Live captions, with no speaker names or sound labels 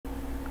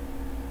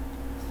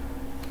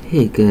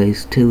Hey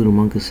guys,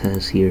 Umongus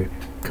has here,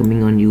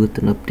 coming on you with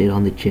an update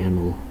on the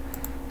channel.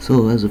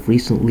 So as of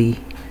recently,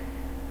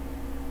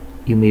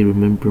 you may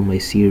remember my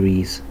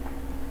series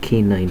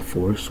Canine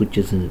Force, which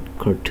is a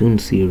cartoon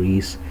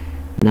series.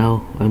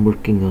 Now I'm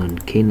working on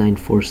Canine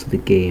Force the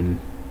Game,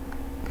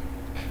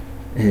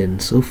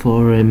 and so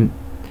far I'm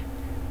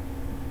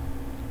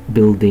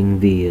building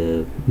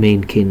the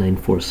main Canine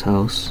Force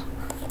house.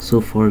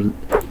 So far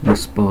you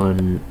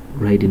spawn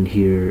right in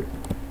here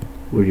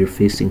where you're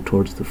facing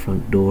towards the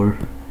front door,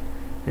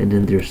 and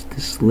then there's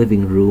this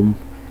living room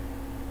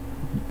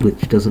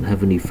which doesn't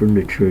have any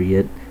furniture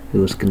yet. I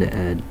was gonna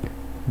add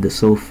the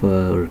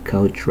sofa or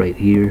couch right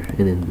here,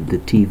 and then the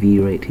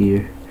TV right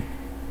here,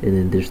 and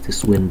then there's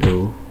this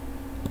window,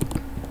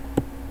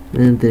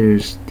 and then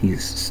there's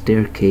this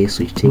staircase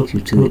which takes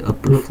you to the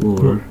upper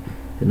floor,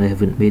 and I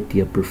haven't made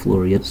the upper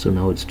floor yet, so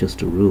now it's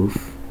just a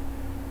roof,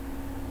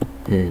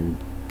 and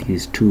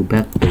these two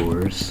back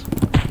doors.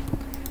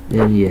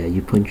 And yeah,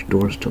 you punch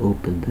doors to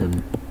open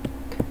them.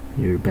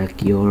 Your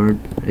backyard,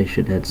 I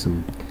should add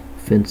some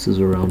fences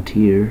around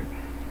here.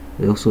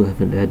 I also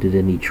haven't added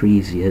any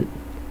trees yet.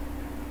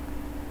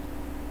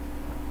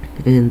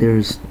 And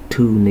there's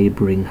two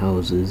neighboring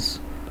houses.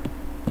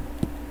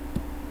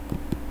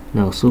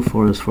 Now so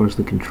far as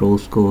the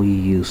controls go, you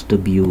use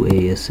W,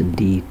 A, S, and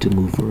D to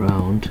move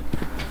around.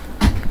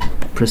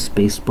 Press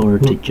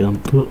spacebar to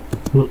jump.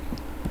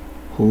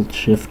 Hold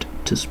shift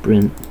to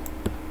sprint.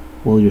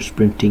 While you're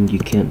sprinting, you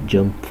can't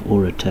jump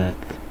or attack.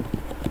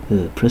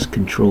 Press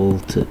control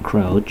to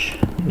crouch,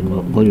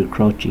 and while you're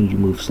crouching you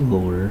move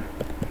slower.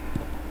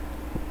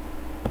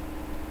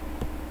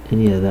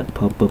 And yeah, that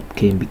pop-up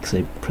came because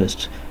I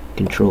pressed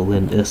control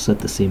and S at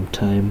the same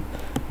time,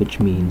 which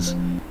means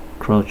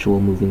crouch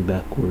while moving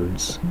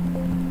backwards.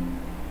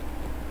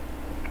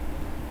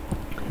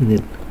 And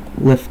then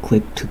left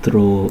click to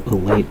throw a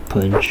light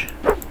punch,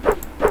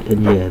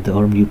 and yeah, the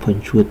arm you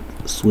punch with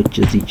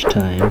switches each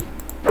time.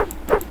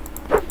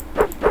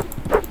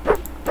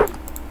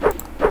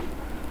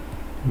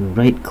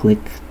 Right click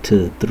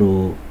to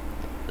throw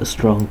a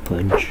strong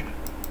punch.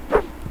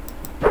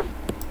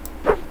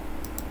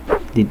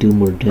 They do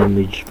more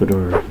damage but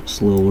are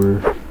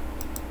slower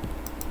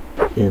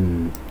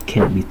and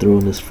can't be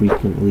thrown as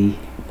frequently.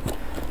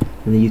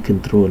 And then you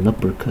can throw an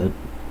uppercut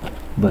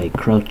by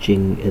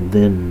crouching and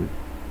then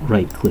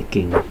right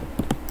clicking.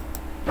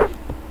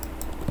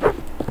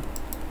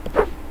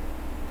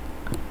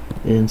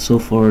 And so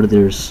far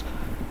there's,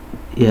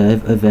 yeah,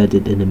 I've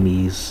added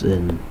enemies,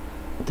 and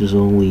there's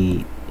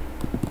only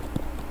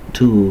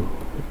two.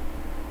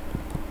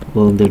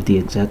 Well, they're the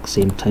exact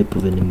same type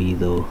of enemy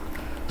though.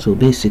 So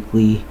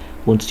basically,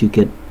 once you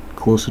get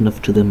close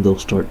enough to them, they'll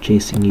start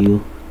chasing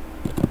you,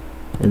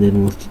 and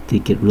then once they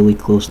get really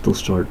close, they'll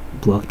start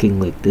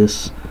blocking like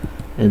this,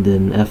 and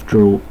then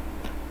after a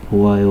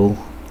while,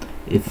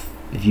 if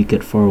you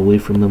get far away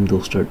from them,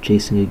 they'll start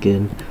chasing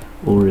again,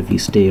 or if you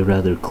stay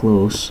rather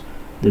close,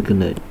 they're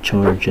gonna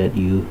charge at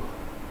you.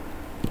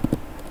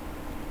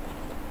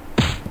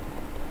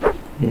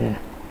 Yeah,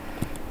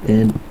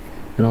 and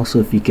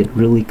also if you get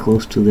really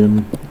close to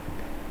them,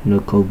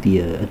 called the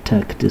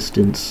attack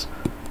distance,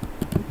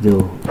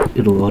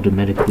 it'll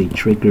automatically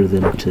trigger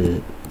them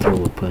to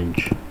throw a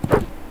punch.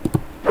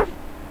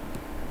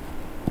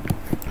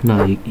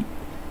 Now you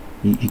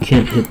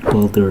can't hit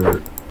while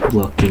they're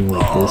blocking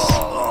like this.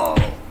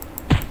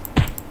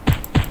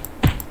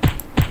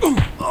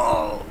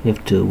 You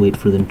have to wait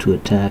for them to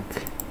attack.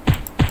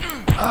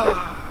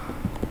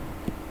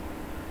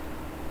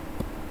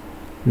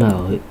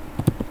 Now,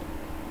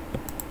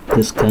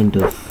 this kind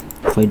of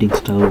fighting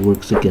style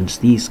works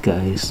against these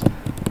guys,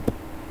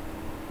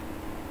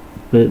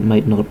 but it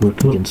might not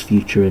work against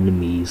future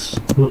enemies.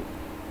 So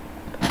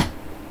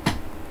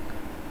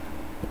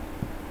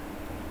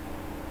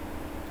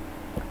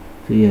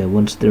yeah,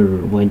 once they're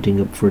winding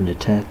up for an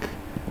attack,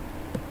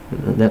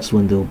 that's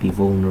when they'll be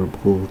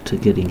vulnerable to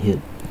getting hit.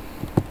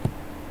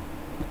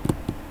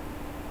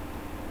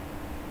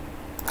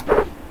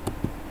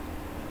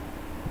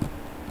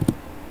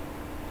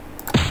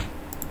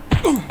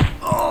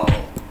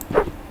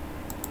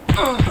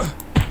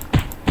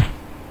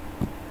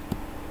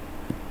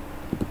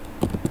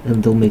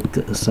 And they'll make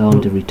a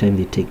sound every time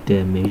they take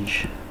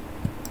damage.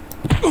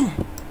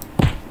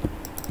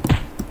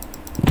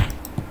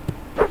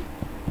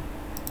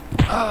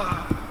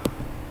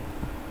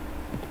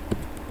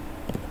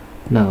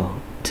 Now,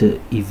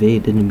 to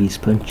evade enemies'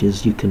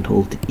 punches, you can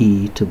hold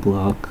E to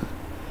block,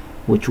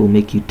 which will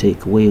make you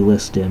take way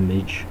less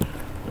damage,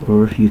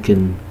 or you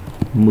can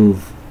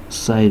move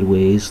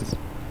sideways,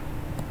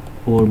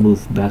 or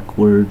move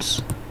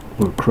backwards,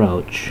 or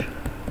crouch.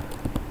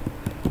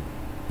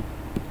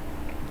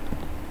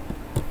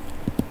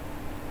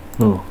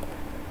 Oh,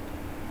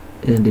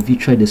 and if you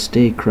try to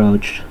stay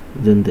crouched,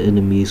 then the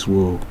enemies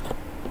will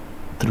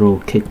throw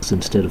kicks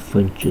instead of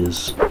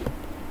punches.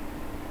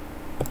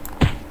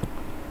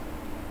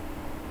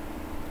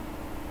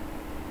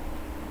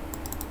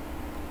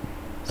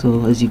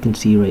 So as you can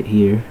see right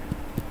here,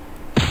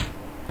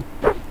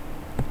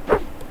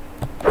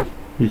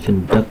 you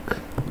can duck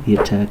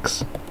the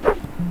attacks.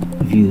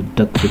 If you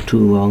duck for too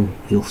long,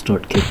 he'll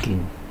start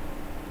kicking.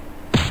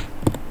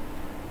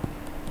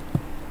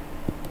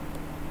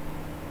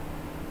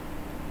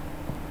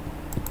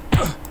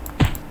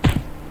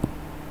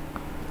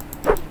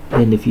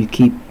 And if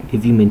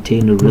you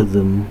maintain a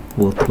rhythm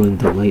while throwing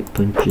the light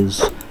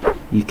punches,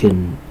 you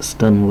can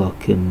stun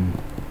lock him.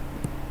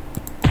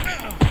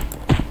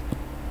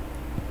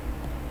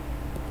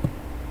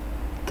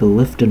 The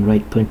left and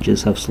right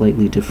punches have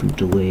slightly different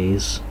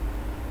delays,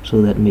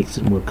 so that makes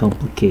it more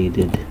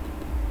complicated.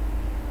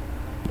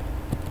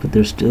 But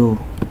there's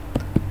still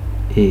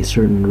a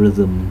certain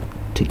rhythm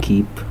to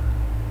keep.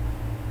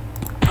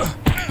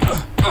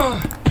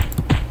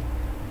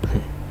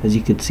 As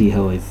you can see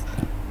how I've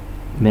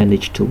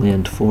managed to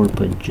land 4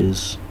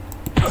 punches.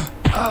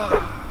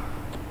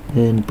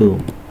 And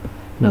boom.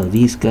 Now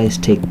these guys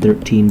take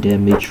 13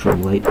 damage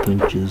from light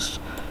punches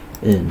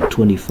and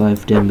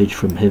 25 damage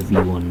from heavy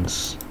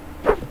ones.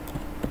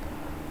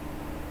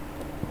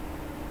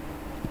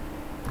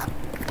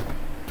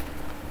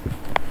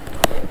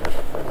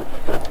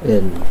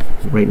 And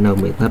right now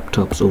my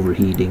laptop's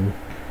overheating.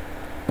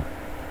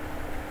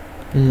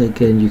 And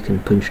again, you can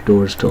punch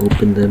doors to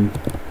open them.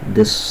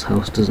 This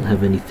house doesn't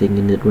have anything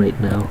in it right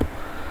now.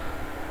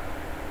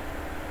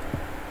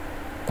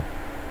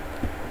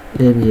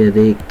 And yeah,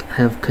 they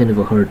have kind of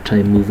a hard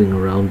time moving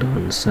around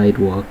on the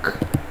sidewalk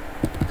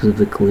because of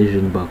the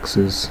collision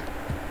boxes.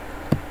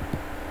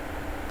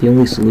 The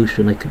only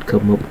solution I could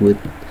come up with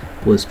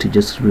was to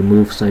just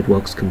remove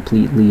sidewalks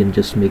completely and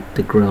just make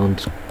the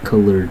ground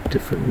colored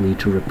differently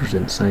to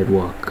represent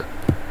sidewalk.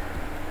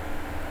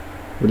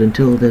 But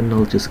until then,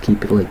 I'll just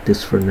keep it like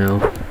this for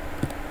now.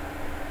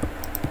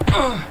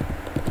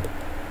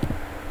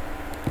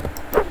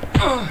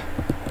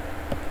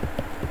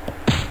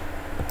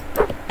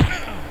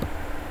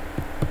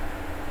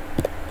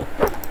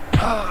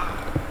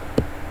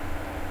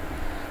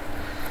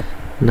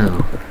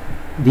 Now,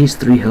 these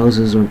 3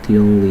 houses aren't the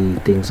only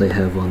things I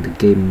have on the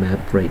game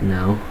map right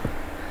now.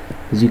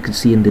 As you can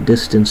see in the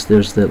distance,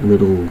 there's that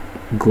little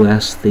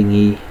glass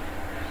thingy.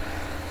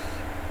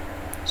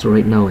 So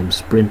right now I'm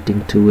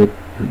sprinting to it.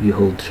 You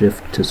hold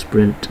shift to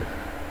sprint.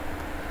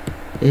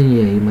 And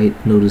yeah, you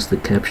might notice the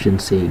caption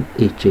saying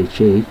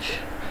HHH,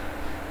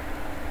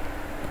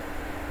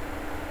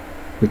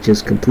 which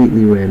is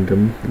completely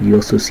random. You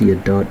also see a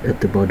dot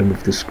at the bottom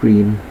of the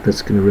screen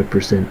that's going to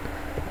represent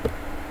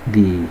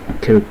the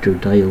character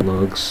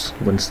dialogues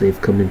once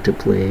they've come into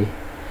play.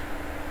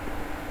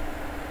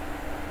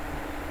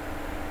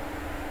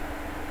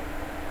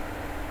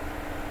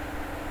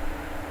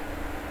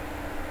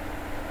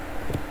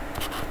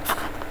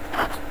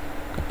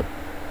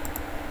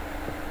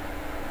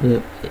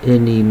 Yep,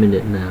 any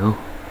minute now.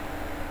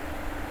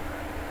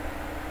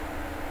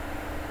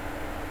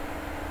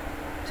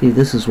 See,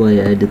 this is why I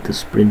added the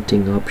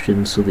sprinting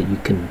option, so that you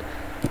can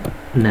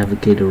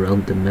navigate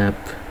around the map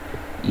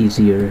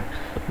easier.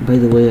 By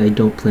the way, I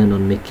don't plan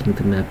on making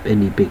the map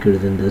any bigger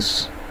than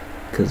this,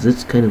 because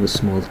it's kind of a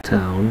small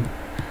town.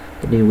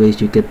 But anyways,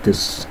 you get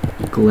this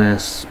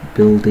glass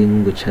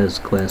building which has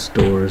glass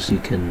doors you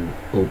can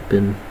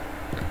open.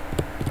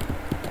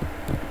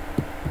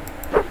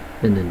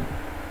 And an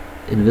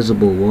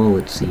invisible wall,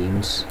 it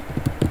seems.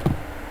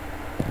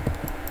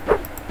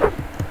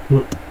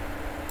 Yeah,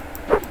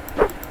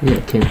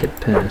 I can't get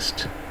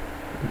past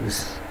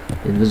this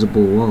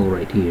invisible wall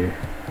right here.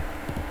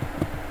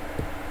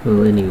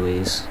 Well,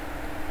 anyways,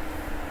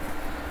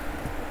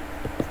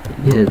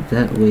 yeah,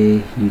 that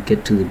way you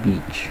get to the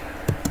beach,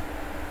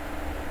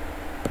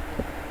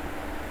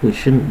 which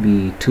shouldn't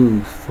be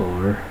too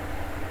far,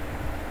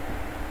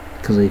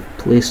 because I've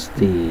placed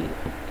the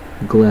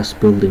glass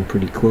building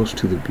pretty close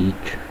to the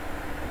beach.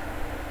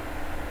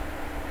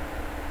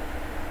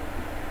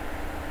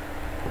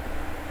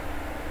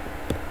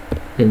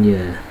 And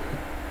yeah,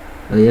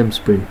 I am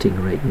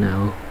sprinting right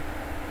now.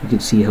 You can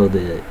see how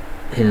the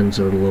hands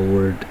are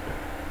lowered.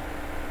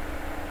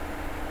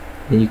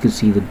 And you can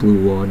see the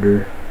blue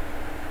water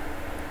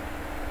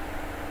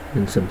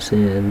and some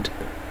sand.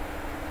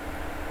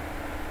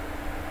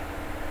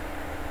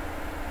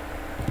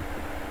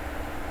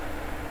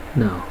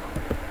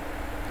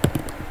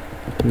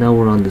 Now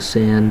we're on the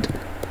sand,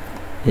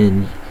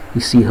 and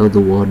you see how the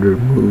water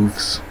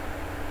moves.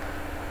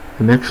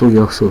 I'm actually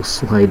also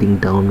sliding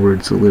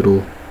downwards a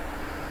little.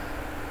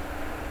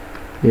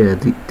 Yeah,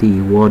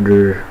 the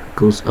water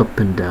goes up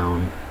and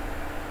down.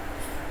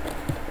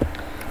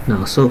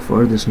 Now, so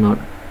far there's not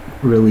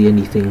really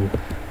anything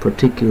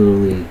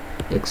particularly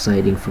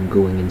exciting from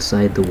going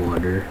inside the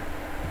water.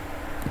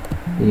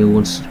 You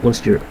know,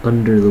 once you're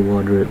under the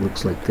water, it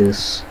looks like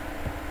this,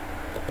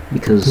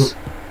 because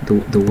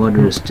the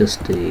water is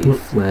just a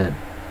flat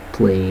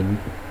plane.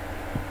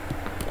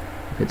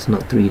 It's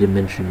not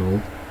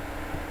three-dimensional.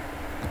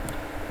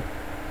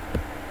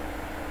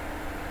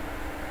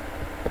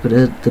 But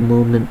at the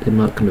moment, I'm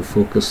not going to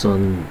focus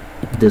on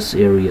this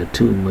area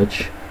too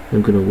much.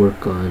 I'm going to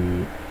work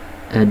on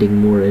adding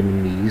more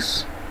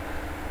enemies.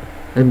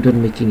 I'm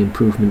done making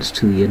improvements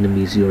to the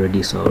enemies you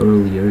already saw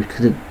earlier,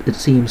 because it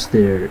seems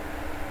they're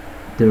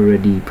they're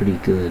already pretty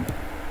good.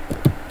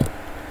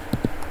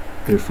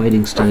 Their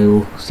fighting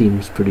style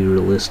seems pretty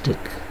realistic,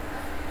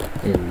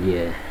 and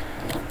yeah,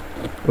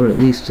 or at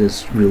least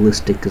as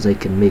realistic as I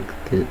can make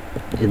it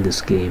in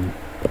this game.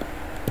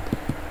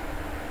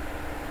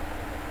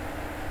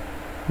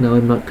 Now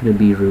I'm not going to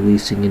be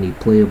releasing any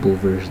playable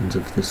versions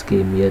of this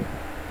game yet.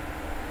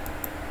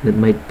 It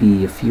might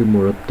be a few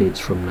more updates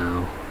from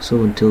now,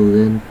 so until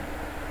then,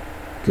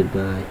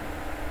 goodbye.